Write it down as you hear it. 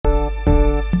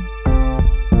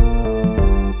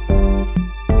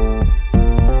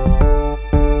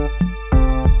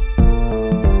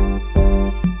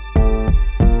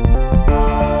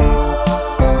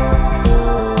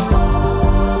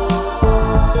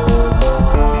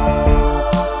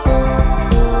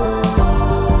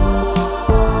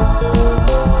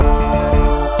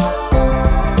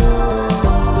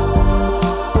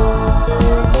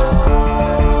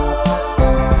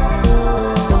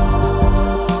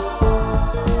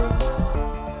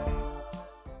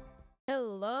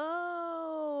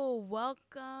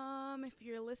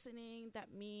listening,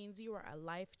 that means you are a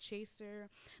life chaser,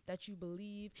 that you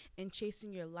believe in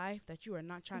chasing your life, that you are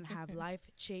not trying to have life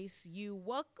chase you.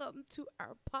 Welcome to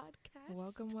our podcast.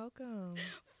 Welcome. Finally.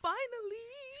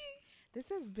 This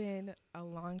has been a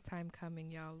long time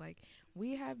coming, y'all. Like,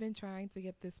 we have been trying to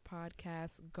get this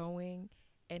podcast going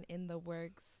and in the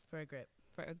works For a grip.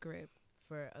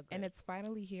 And it's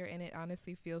finally here, and it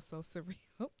honestly feels so surreal.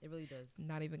 It really does.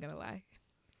 Not even gonna lie.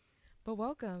 But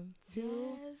welcome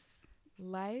to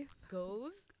Life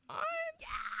Goes On.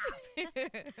 Yes.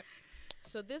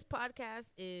 So this podcast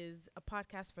is a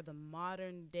podcast for the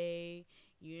modern day,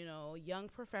 young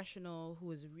professional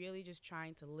who is really just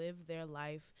trying to live their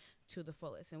life to the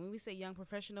fullest. And when we say young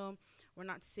professional, we're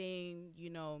not saying,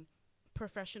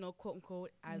 professional, quote unquote,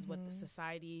 as what the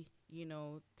society,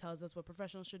 tells us what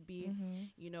professional should be.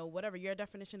 Whatever your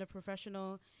definition of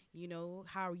professional,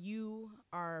 how you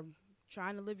are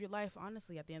trying to live your life,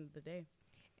 honestly, at the end of the day.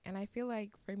 And I feel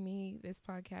like for me, this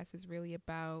podcast is really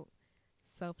about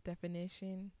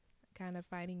self-definition, kind of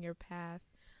finding your path,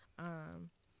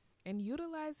 and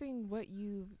utilizing what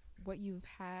you've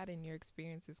had in your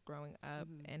experiences growing up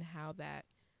and how that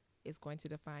is going to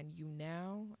define you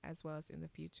now as well as in the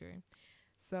future.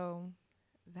 So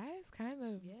that is kind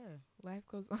of life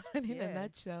goes on in a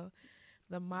nutshell.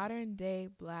 The modern day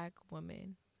Black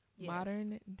woman,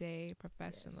 modern day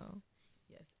professional.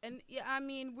 Yes. And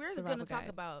we're going to talk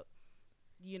about,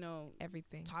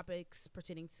 everything, topics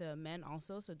pertaining to men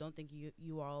also. So don't think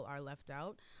you all are left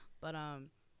out. But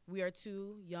we are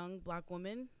two young Black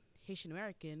women, Haitian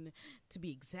American to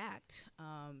be exact.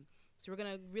 So we're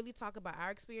going to really talk about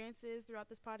our experiences throughout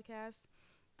this podcast.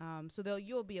 So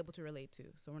you'll be able to relate to.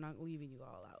 So we're not leaving you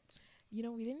all out. We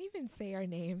didn't even say our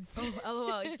names. Oh,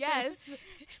 LOL. Yes.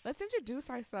 Let's introduce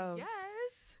ourselves.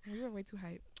 Yes. We were way too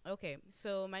hyped. Okay.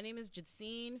 So my name is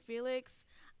Jitsine Felix.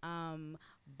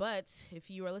 But if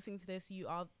you are listening to this, you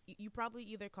probably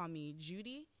either call me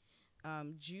Judy,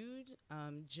 Jude,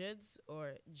 Juds,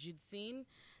 or Jitsine.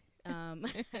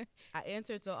 I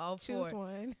answer to all four. Choose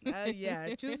one.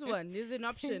 Choose one. This is an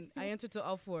option. I answer to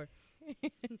all four.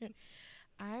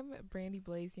 I'm Brandy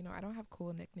Blaze. I don't have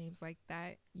cool nicknames like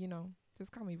that.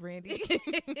 Just call me Brandy.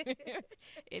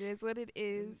 It is what it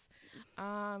is.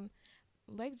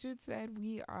 Like Jude said,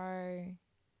 we are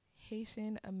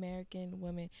Haitian American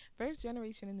women, first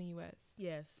generation in the U.S.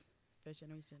 Yes, first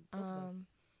generation.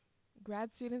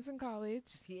 Grad students in college.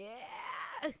 Yeah.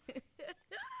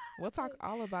 We'll talk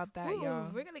all about that, y'all.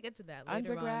 We're gonna get to that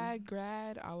later Undergrad, on.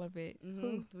 grad, all of it.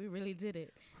 We really did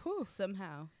it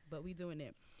somehow, but we doing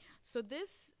it. So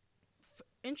this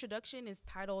introduction is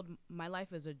titled "My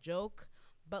Life is a Joke,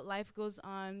 but Life Goes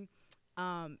On."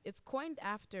 It's coined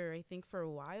after, I think, for a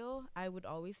while, I would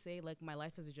always say, like, my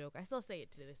life is a joke. I still say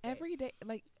it to this day. Every day,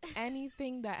 like,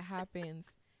 anything that happens,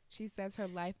 she says her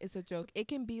life is a joke. It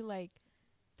can be, like,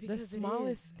 because the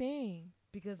smallest thing.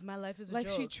 Because my life is a joke. Like,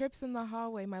 she trips in the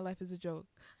hallway, my life is a joke.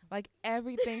 Like,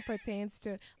 everything pertains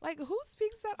to, like, who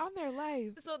speaks that on their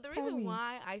life? So the reason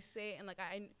why I say, and, like,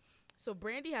 so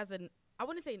Brandy has I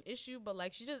wouldn't say an issue, but,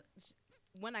 like,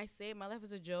 when I say my life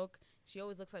is a joke, she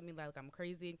always looks at me like I'm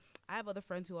crazy. I have other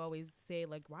friends who always say,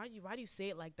 like, why do you say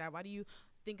it like that? Why do you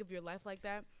think of your life like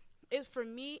that? For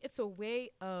me, it's a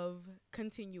way of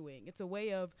continuing. It's a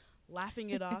way of laughing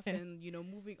it off and,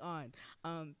 moving on.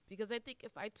 Because I think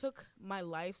if I took my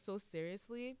life so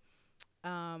seriously,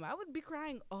 I would be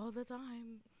crying all the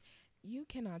time. You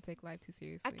cannot take life too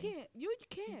seriously. I can't. You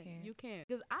can't. You can't.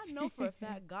 Because I know for a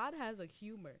fact God has a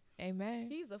humor. Amen.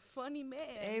 He's a funny man.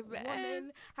 Amen.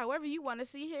 Woman, however you want to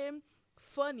see him,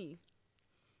 funny.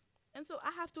 And so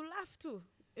I have to laugh too.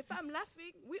 If I'm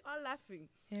laughing, we are laughing.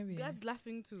 Amen. God's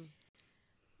laughing too.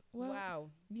 Well, wow.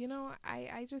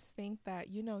 I just think that,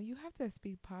 you have to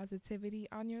speak positivity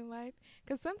on your life.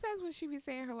 Because sometimes when she be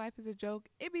saying her life is a joke,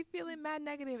 it be feeling mad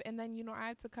negative. And then, I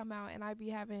have to come out and I be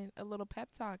having a little pep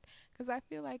talk. Because I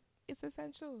feel like it's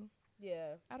essential.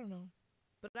 Yeah. I don't know.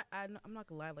 But I'm not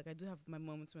going to lie. Like, I do have my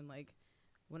moments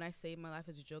when I say my life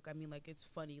is a joke, I mean, like, it's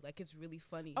funny. Like, it's really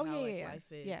funny how life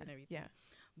is and everything. Yeah.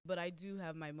 But I do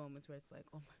have my moments where it's like,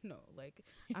 oh, no, like,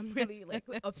 I'm really, like,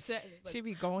 upset. Like, she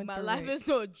be going through my life is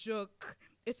no joke.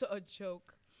 It's a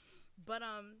joke. But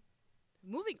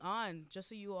moving on, just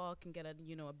so you all can get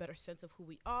a better sense of who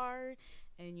we are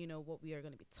and, what we are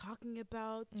going to be talking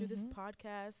about through this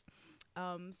podcast.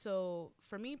 So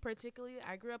for me particularly,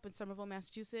 I grew up in Somerville,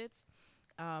 Massachusetts,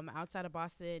 outside of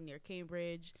Boston, near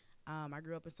Cambridge. I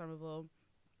grew up in Somerville.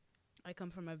 I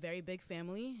come from a very big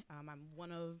family. I'm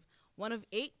one of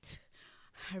 8.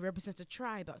 I represent a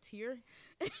tribe out here.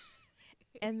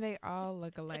 And they all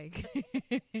look alike.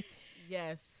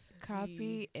 Yes.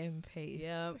 Copy and paste.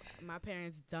 Yep, my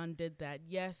parents done did that.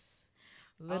 Yes,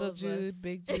 Little Jude, us.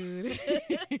 Big Jude,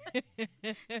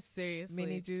 Seriously,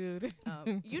 Mini Jude.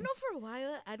 For a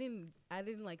while, I didn't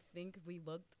like think we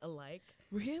looked alike.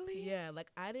 Really? Yeah, like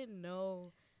I didn't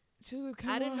know. Jude, come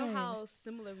I didn't know on. how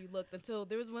similar we looked until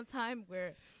there was one time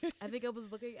where I think I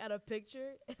was looking at a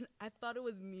picture and I thought it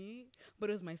was me,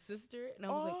 but it was my sister, and I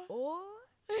was like, "Oh,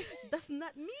 that's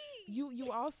not me."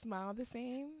 You all smile the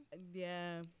same.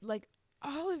 Yeah, Like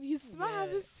all of you smile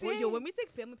the same. Well, when we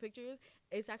take family pictures,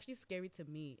 it's actually scary to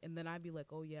me, and then I'd be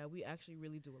like, "Oh yeah, we actually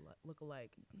really do look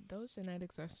alike." Those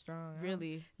genetics are strong.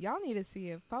 Really, y'all need to see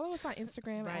it. Follow us on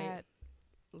Instagram Right. at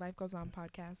Life Goes On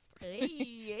Podcast.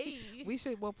 hey.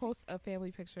 We'll post a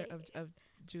family picture of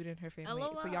Jude and her family,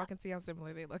 so y'all can see how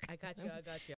similar they look. I got you.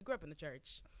 I grew up in the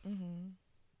church. Mm-hmm.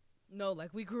 No,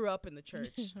 like we grew up in the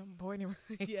church. Born and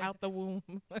raised Yeah. out the womb.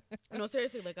 No,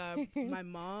 seriously, like my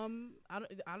mom. I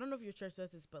don't know if your church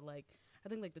does this, but like I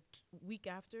think like the week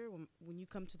after when you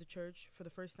come to the church for the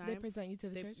first time, They present you to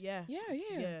the church. Yeah.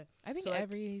 Yeah. I think So, like,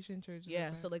 every Asian church. Does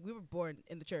Yeah, that. so like we were born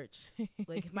in the church.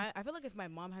 Like I feel like if my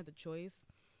mom had the choice,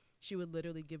 she would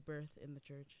literally give birth in the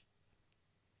church.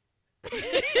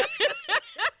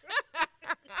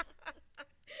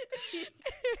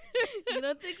 You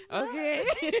don't think so? Okay.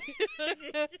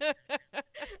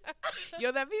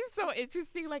 Yo, that'd be so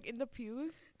interesting. Like in the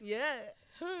pews. Yeah.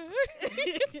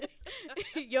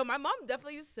 Yo, my mom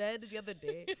definitely said the other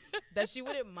day that she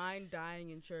wouldn't mind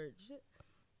dying in church.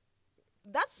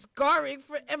 That's scarring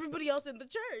for everybody else in the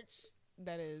church.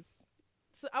 That is.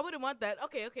 So I wouldn't want that.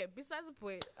 Okay. Besides the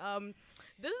point,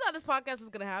 this is how this podcast is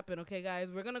gonna happen. Okay,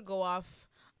 guys, we're gonna go off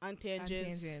on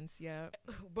tangents, Yeah.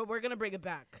 but we're gonna bring it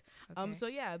back. Okay. So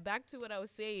yeah, back to what I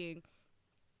was saying.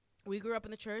 We grew up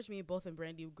in the church. Me, both and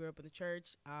Brandy grew up in the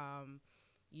church.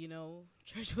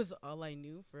 Church was all I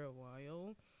knew for a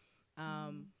while.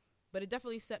 But it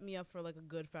definitely set me up for like a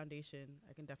good foundation.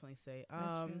 I can definitely say.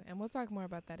 That's true. And we'll talk more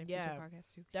about that in future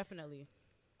podcasts too. Definitely.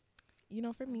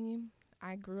 For me,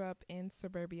 I grew up in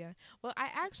suburbia. Well, I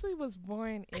actually was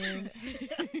born in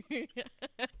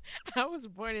I was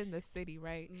born in the city,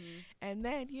 right? Mm-hmm. And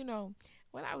then,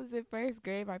 when I was in first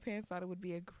grade, my parents thought it would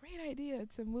be a great idea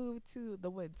to move to the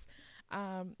woods.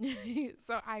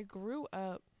 So I grew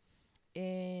up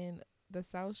in the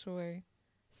South Shore,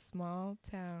 small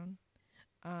town,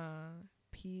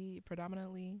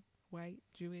 predominantly white,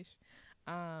 Jewish.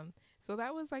 So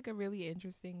that was like a really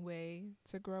interesting way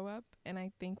to grow up, and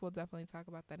I think we'll definitely talk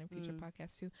about that in future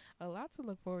podcasts too. A lot to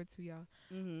look forward to, y'all.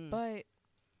 Mm-hmm. But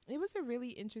it was a really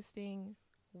interesting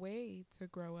way to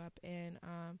grow up, and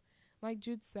like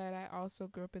Jude said, I also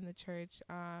grew up in the church.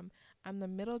 I'm the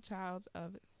middle child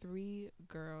of 3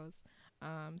 girls.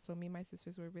 So me and my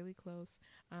sisters were really close.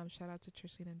 Shout out to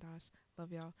Trishlene and Dosh.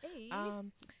 Love y'all. Hey.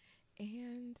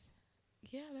 And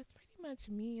yeah, that's pretty much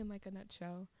me in like a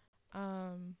nutshell.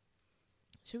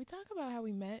 Should we talk about how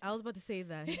we met? I was about to say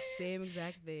that same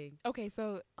exact thing. Okay,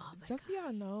 so Oh my just so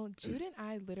y'all know, Jude and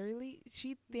I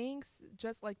she thinks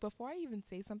just like before I even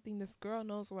say something, this girl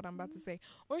knows what I'm about to say,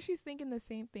 or she's thinking the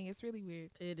same thing. It's really weird.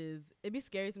 It is. It'd be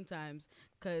scary sometimes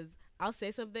because I'll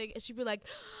say something and she'd be like,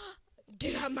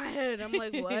 "Get out of my head." I'm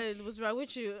like, "What? What's wrong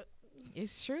with you?"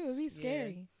 It's true. It'd be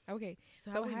scary. Okay,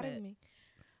 so how did we?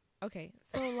 Okay,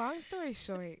 so long story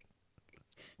short,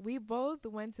 we both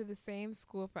went to the same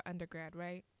school for undergrad,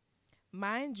 right?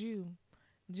 Mind you,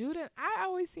 Jude and I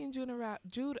always seen Jude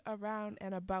around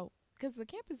and about because the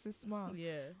campus is small.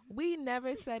 Yeah. We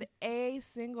never said a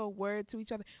single word to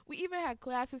each other. We even had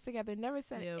classes together, never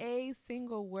said a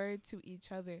single word to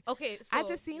each other. Okay, so I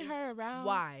just seen her around.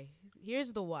 Why?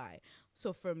 Here's the why.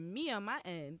 So for me on my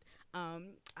end,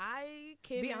 I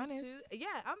came Be into honest. Yeah,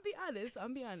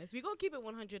 I'm be honest. We're gonna keep it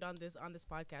 100 on this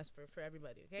podcast for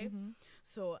everybody, okay? Mm-hmm.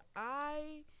 So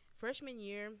freshman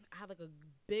year, I had like a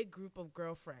big group of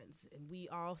girlfriends, and we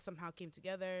all somehow came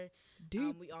together.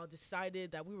 We all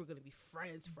decided that we were gonna be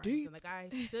friends. Deep. And like I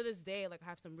to this day, like I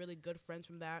have some really good friends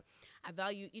from that. I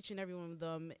value each and every one of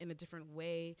them in a different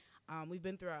way. We've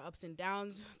been through our ups and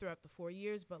downs throughout the 4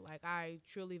 years, but like I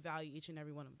truly value each and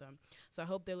every one of them. So I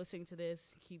hope they're listening to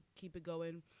this. Keep it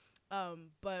going.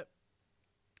 But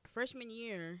freshman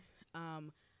year,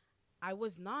 I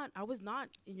was not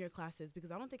in your classes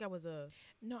because I don't think I was a.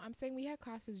 No, I'm saying we had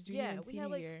classes junior and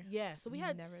senior year. Yeah, so we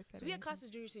had never said we had anything. classes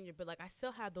junior senior, but like I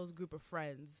still had those group of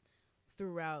friends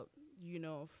throughout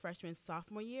freshman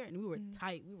sophomore year, and we were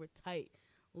tight. We were tight.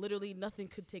 Literally nothing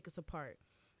could take us apart.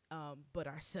 But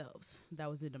ourselves. That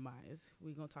was the demise.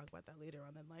 We're gonna talk about that later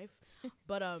on in life.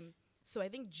 But so I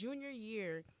think junior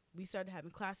year we started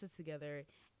having classes together,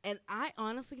 and I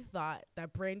honestly thought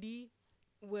that Brandy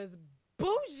was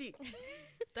bougie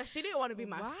that she didn't want to be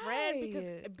my friend because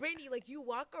Why? Brandy, like, you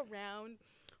walk around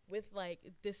with like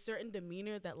this certain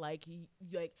demeanor that like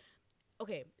like,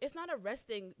 okay, it's not a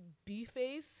resting B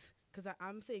face. Because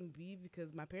I'm saying B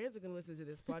because my parents are going to listen to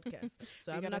this podcast.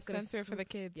 So I'm not going to censor for the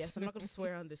kids. Yes, I'm not going to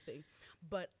swear on this thing.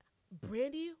 But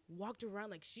Brandy walked around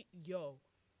like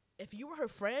if you were her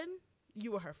friend,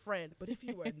 you were her friend. But if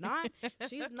you were not,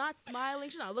 she's not smiling.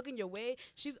 She's not looking your way.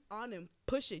 She's on and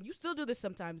pushing. You still do this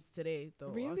sometimes today, though.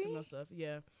 Really? On some other stuff.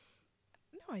 Yeah.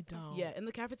 No, I don't. Yeah, in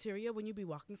the cafeteria, when you be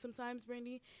walking sometimes,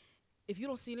 Brandy, if you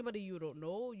don't see anybody you don't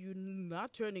know, you're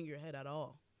not turning your head at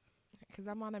all. Because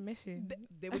I'm on a mission.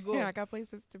 They would go. I got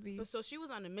places to be. But so she was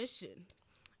on a mission,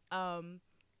 and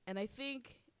I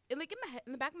think, and like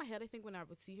in the back of my head, I think when I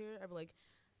would see her, I'd be like,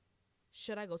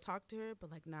 should I go talk to her?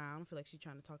 But like, nah, I don't feel like she's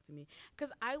trying to talk to me.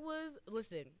 Cause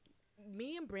listen,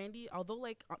 me and Brandy, although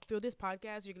like through this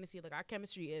podcast, you're gonna see like our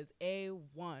chemistry is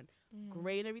A1,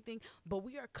 great and everything, but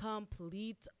we are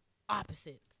complete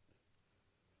opposites.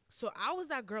 So I was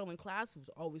that girl in class who's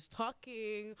always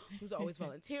talking, who's always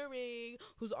volunteering,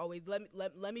 who's always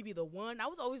let me be the one. I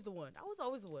was always the one.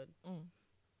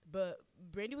 But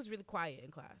Brandy was really quiet in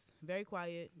class, very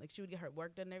quiet. Like she would get her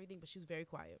work done and everything, but she was very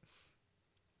quiet.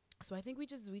 So I think we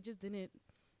just didn't.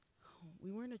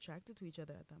 We weren't attracted to each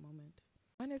other at that moment.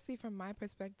 Honestly, from my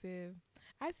perspective,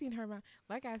 I seen her.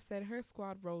 Like I said, her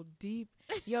squad rolled deep.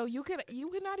 Yo, you could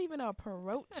not even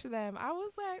approach them. I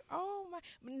was like, oh my.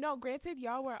 No, granted,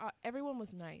 y'all were everyone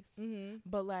was nice,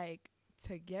 but like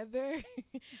together,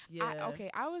 Yeah.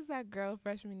 I was that girl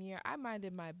freshman year. I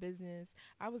minded my business.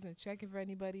 I wasn't checking for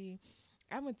anybody.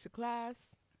 I went to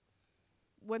class,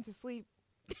 went to sleep.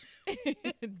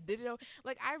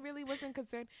 Like I really wasn't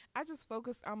concerned. I just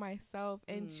focused on myself.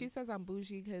 And she says I'm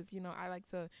bougie because I like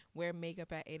to wear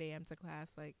makeup at 8 a.m. to class.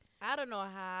 Like I don't know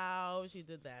how she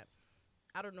did that.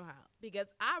 I don't know how, because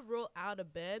I roll out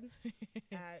of bed.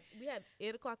 We had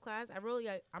 8:00 class. I'm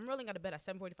rolling out of bed at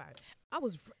 7:45. I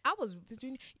was. Did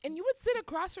you? And you would sit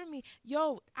across from me.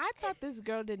 Yo, I thought this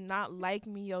girl did not like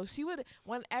me. Yo, she would.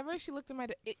 Whenever she looked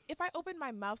at if I opened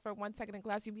my mouth for 1 second in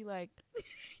class, you'd be like.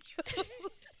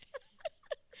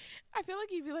 I feel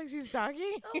like you'd be like she's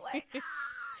talking. Oh my God.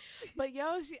 But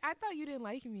yo, I thought you didn't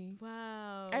like me.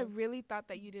 Wow. I really thought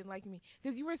that you didn't like me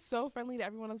because you were so friendly to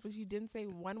everyone else, but you didn't say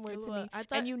one word to me,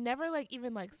 and you never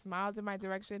even smiled in my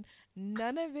direction.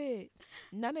 None of it.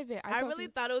 I really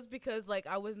thought it was because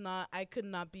I could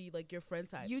not be like your friend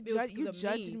type. You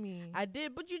judged me. I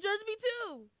did, but you judged me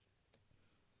too.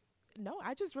 No,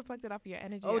 I just reflected off of your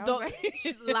energy. Oh, don't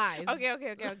lies.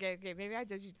 Okay. Maybe I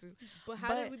judge you too. But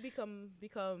how did we become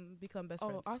best friends?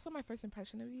 Oh, also my first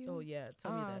impression of you. Oh yeah,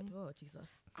 tell me that. Oh Jesus.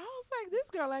 I was like, this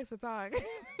girl likes to talk.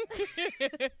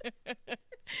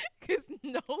 Cause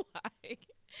no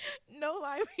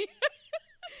lie.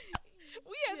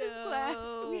 We had this class.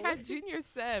 We had junior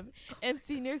Seb and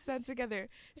senior Seb together.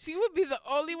 She would be the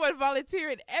only one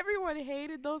volunteering. Everyone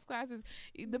hated those classes.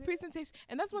 The presentation,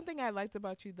 and that's one thing I liked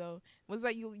about you though, was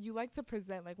that you like to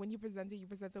present. Like when you presented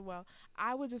well.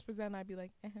 I would just present and I'd be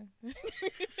like,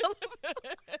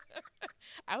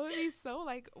 I would be so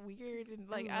weird and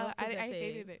I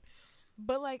hated it.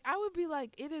 But I would be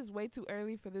like, it is way too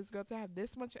early for this girl to have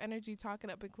this much energy talking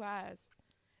up in class.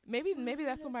 Maybe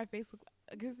that's what my face looked like.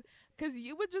 Cause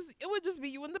it would just be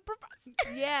you and the professor.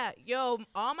 Yeah, yo,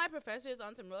 all my professors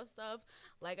on some real stuff.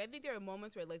 Like I think there were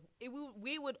moments where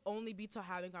we would only be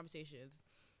having conversations.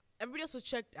 Everybody else was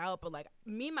checked out, but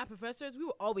me and my professors, we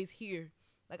were always here.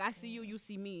 Like I see you, you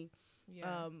see me.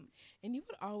 Yeah. And you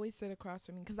would always sit across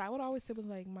from me because I would always sit with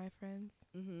my friends.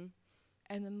 Mm-hmm.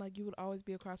 And then you would always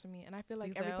be across from me, and I feel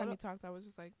like every time you talked, I was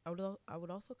just like, I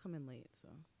would also come in late. So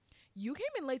you came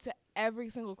in late to every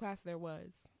single class there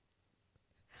was.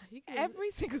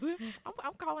 Every single,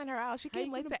 I'm calling her out. She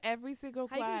came late to every single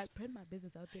class. How you spread my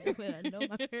business out there when I know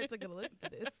my parents are gonna listen to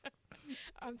this?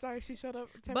 I'm sorry, she showed up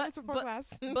 10 minutes before class.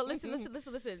 But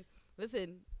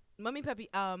listen, Mummy Peppy,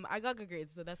 I got good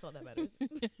grades, so that's all that matters.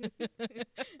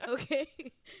 Okay.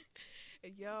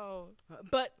 Yo,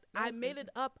 but I made it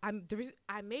up.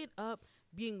 I made up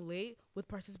being late with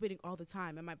participating all the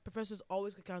time, and my professors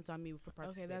always could count on me for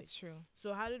participating. Okay, that's true.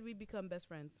 So how did we become best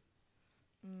friends?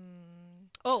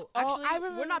 Oh, actually,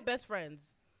 we're not best friends.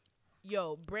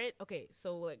 Yo, Brent. Okay,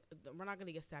 so we're not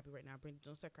gonna get sappy right now. Brandy,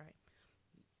 don't start crying.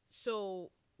 So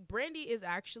Brandy is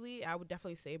actually, I would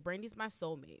definitely say, Brandy's my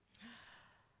soulmate.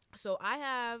 So I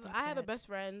have a best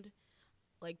friend,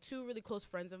 two really close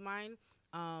friends of mine.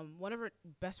 One of her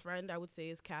best friend I would say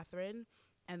is Catherine,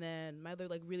 and then my other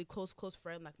really close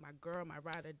friend, my girl, my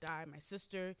ride or die, my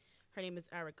sister. Her name is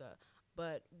Erica.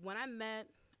 But when I met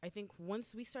I think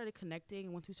once we started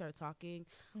connecting, once we started talking,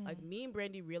 like me and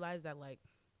Brandy realized that like,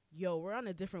 yo, we're on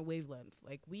a different wavelength.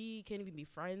 Like we can't even be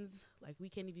friends. Like we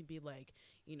can't even be like,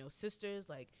 you know, sisters.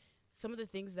 Like some of the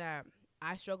things that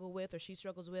I struggle with or she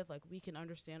struggles with, like we can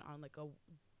understand on like a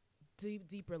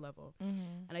deeper level.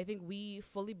 And I think we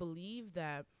fully believe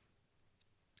that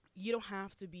you don't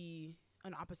have to be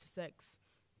an opposite sex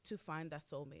to find that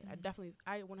soulmate.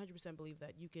 I 100% believe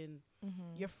that you can,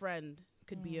 your friend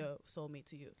could be a soulmate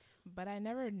to you. But I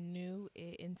never knew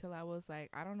it until I was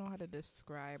like, I don't know how to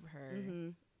describe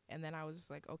her. And then I was just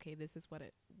like, okay, this is what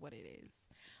it is.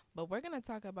 But we're gonna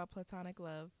talk about platonic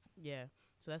love. Yeah,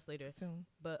 so that's later soon.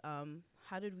 But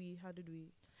how did we?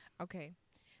 Okay,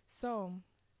 so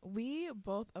we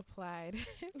both applied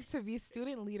to be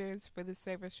student leaders for the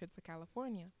service trip to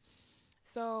California.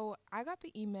 So I got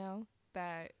the email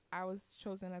that I was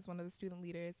chosen as one of the student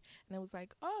leaders, and it was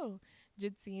like, oh,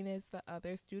 Jadzine is the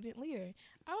other student leader.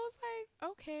 I was like,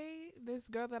 okay, this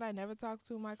girl that I never talked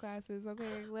to in my classes,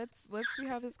 okay, let's see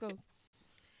how this goes.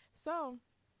 So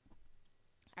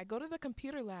I go to the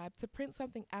computer lab to print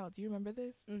something out. Do you remember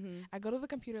this? I go to the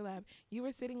computer lab. You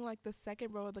were sitting like the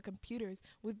second row of the computers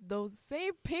with those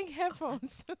same pink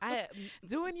headphones,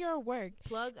 doing your work.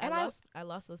 I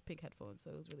lost those pink headphones,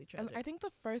 so it was really tragic. And I think the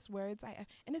first words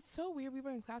and it's so weird. We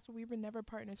were in class, but we were never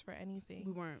partners for anything.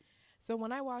 We weren't. So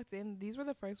when I walked in, these were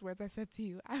the first words I said to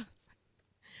you. I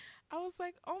was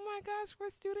like, oh my gosh, we're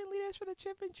student leaders for the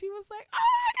trip, and she was like, oh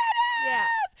my goodness. Yeah.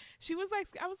 She was like,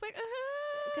 I was like,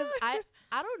 because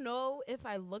I don't know if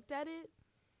I looked at it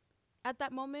at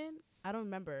that moment. I don't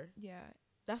remember. Yeah.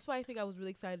 That's why I think I was really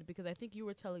excited, because I think you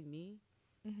were telling me.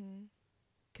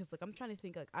 Because, like, I'm trying to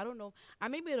think, like, I don't know. I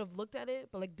maybe would have looked at it,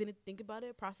 but, like, didn't think about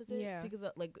it, process it. Yeah. Because,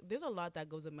 like, there's a lot that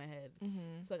goes in my head.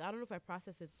 So, like, I don't know if I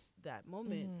processed it that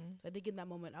moment. I think in that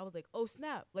moment, I was like, oh,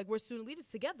 snap. Like, we're student leaders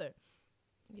together.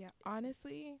 Yeah.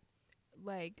 Honestly,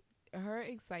 like, her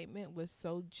excitement was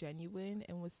so genuine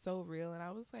and was so real, and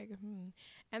I was like,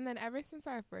 And then ever since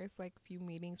our first like few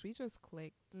meetings, we just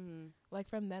clicked. Like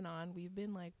from then on, we've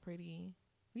been like we've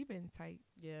been tight.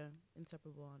 Yeah,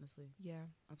 inseparable, honestly. Yeah,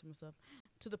 onto myself,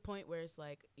 to the point where it's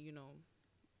like, you know,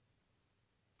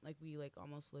 like we like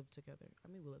almost live together. I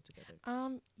mean, we live together.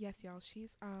 Yes, y'all.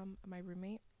 She's my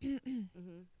roommate. She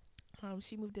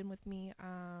moved in with me.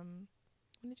 When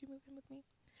did you move in with me?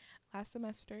 Last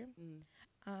semester.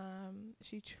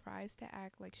 She tries to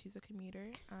act like she's a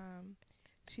commuter.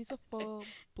 She's a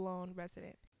full-blown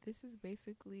resident. This is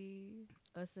basically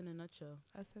us in a nutshell.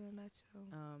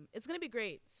 It's gonna be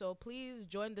great. So please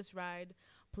join this ride.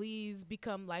 Please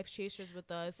become life chasers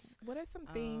with us. What are some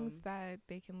things that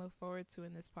they can look forward to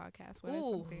in this podcast?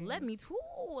 Let me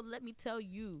tell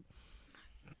you.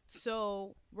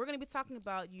 So we're gonna be talking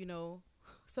about, you know,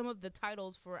 some of the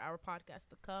titles for our podcast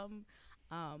to come.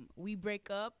 We break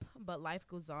up, but life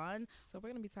goes on. So we're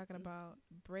gonna be talking about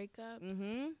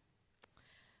breakups,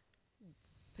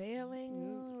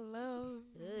 failing love.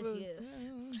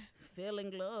 Yes,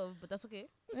 failing love, but that's okay.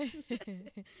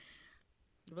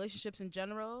 Relationships in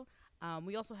general.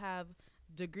 We also have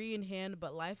degree in hand,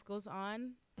 but life goes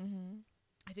on.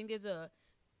 I think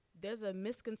there's a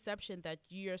misconception that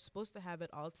you're supposed to have it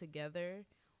all together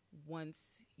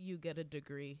once you get a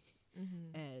degree,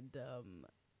 and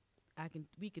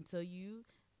we can tell you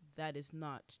that is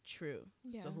not true.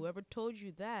 Yeah. So whoever told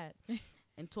you that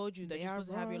and told you that you're supposed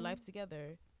to have your life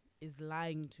together is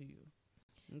lying to you.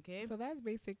 Okay? So that's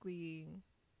basically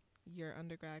your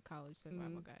undergrad college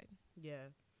survival guide.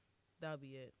 Yeah. That'll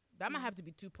be it. That might have to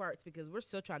be 2 parts, because we're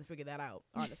still trying to figure that out,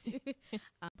 honestly.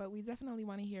 But we definitely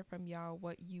want to hear from y'all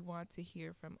what you want to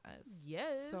hear from us.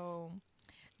 Yes. So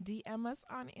DM us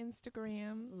on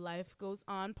Instagram. Life Goes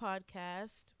On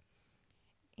Podcast.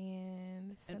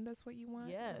 And send us what you want.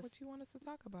 Yes. What you want us to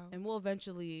talk about. And we'll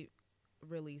eventually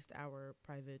release our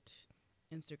private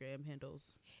Instagram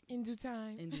handles. In due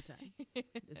time.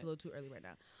 It's a little too early right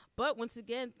now. But once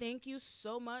again, thank you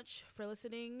so much for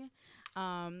listening.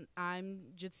 I'm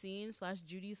Jadzine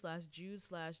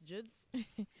 /Judy/Jude/Juds.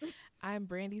 I'm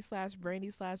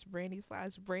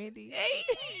Brandy/Brandy/Brandy/Brandy.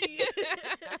 Hey!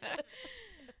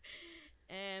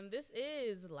 And this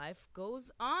is Life Goes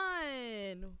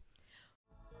On.